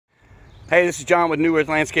Hey, this is John with New Earth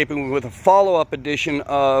Landscaping with a follow-up edition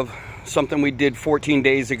of something we did 14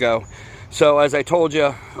 days ago. So as I told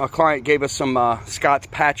you, our client gave us some Scott's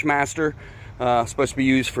Patchmaster, supposed to be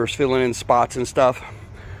used for filling in spots and stuff.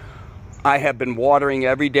 I have been watering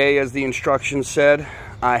every day as the instructions said.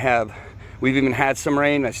 We've even had some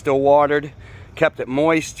rain. I still watered, kept it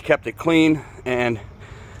moist, kept it clean, and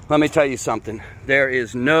let me tell you something. There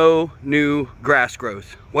is no new grass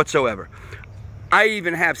growth whatsoever. I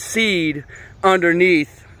even have seed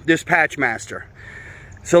underneath this Patchmaster.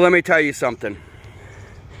 So let me tell you something.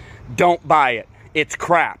 Don't buy it. It's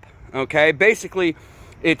crap, okay? Basically,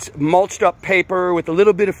 it's mulched up paper with a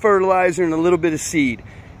little bit of fertilizer and a little bit of seed.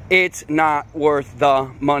 It's not worth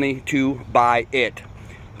the money to buy it.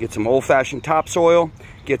 Get some old-fashioned topsoil,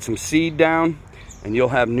 get some seed down, and you'll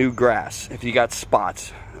have new grass if you got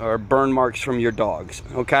spots or burn marks from your dogs,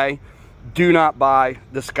 okay? Do not buy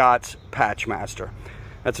the Scott's Patchmaster.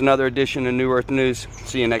 That's another edition of New Earth News.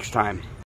 See you next time.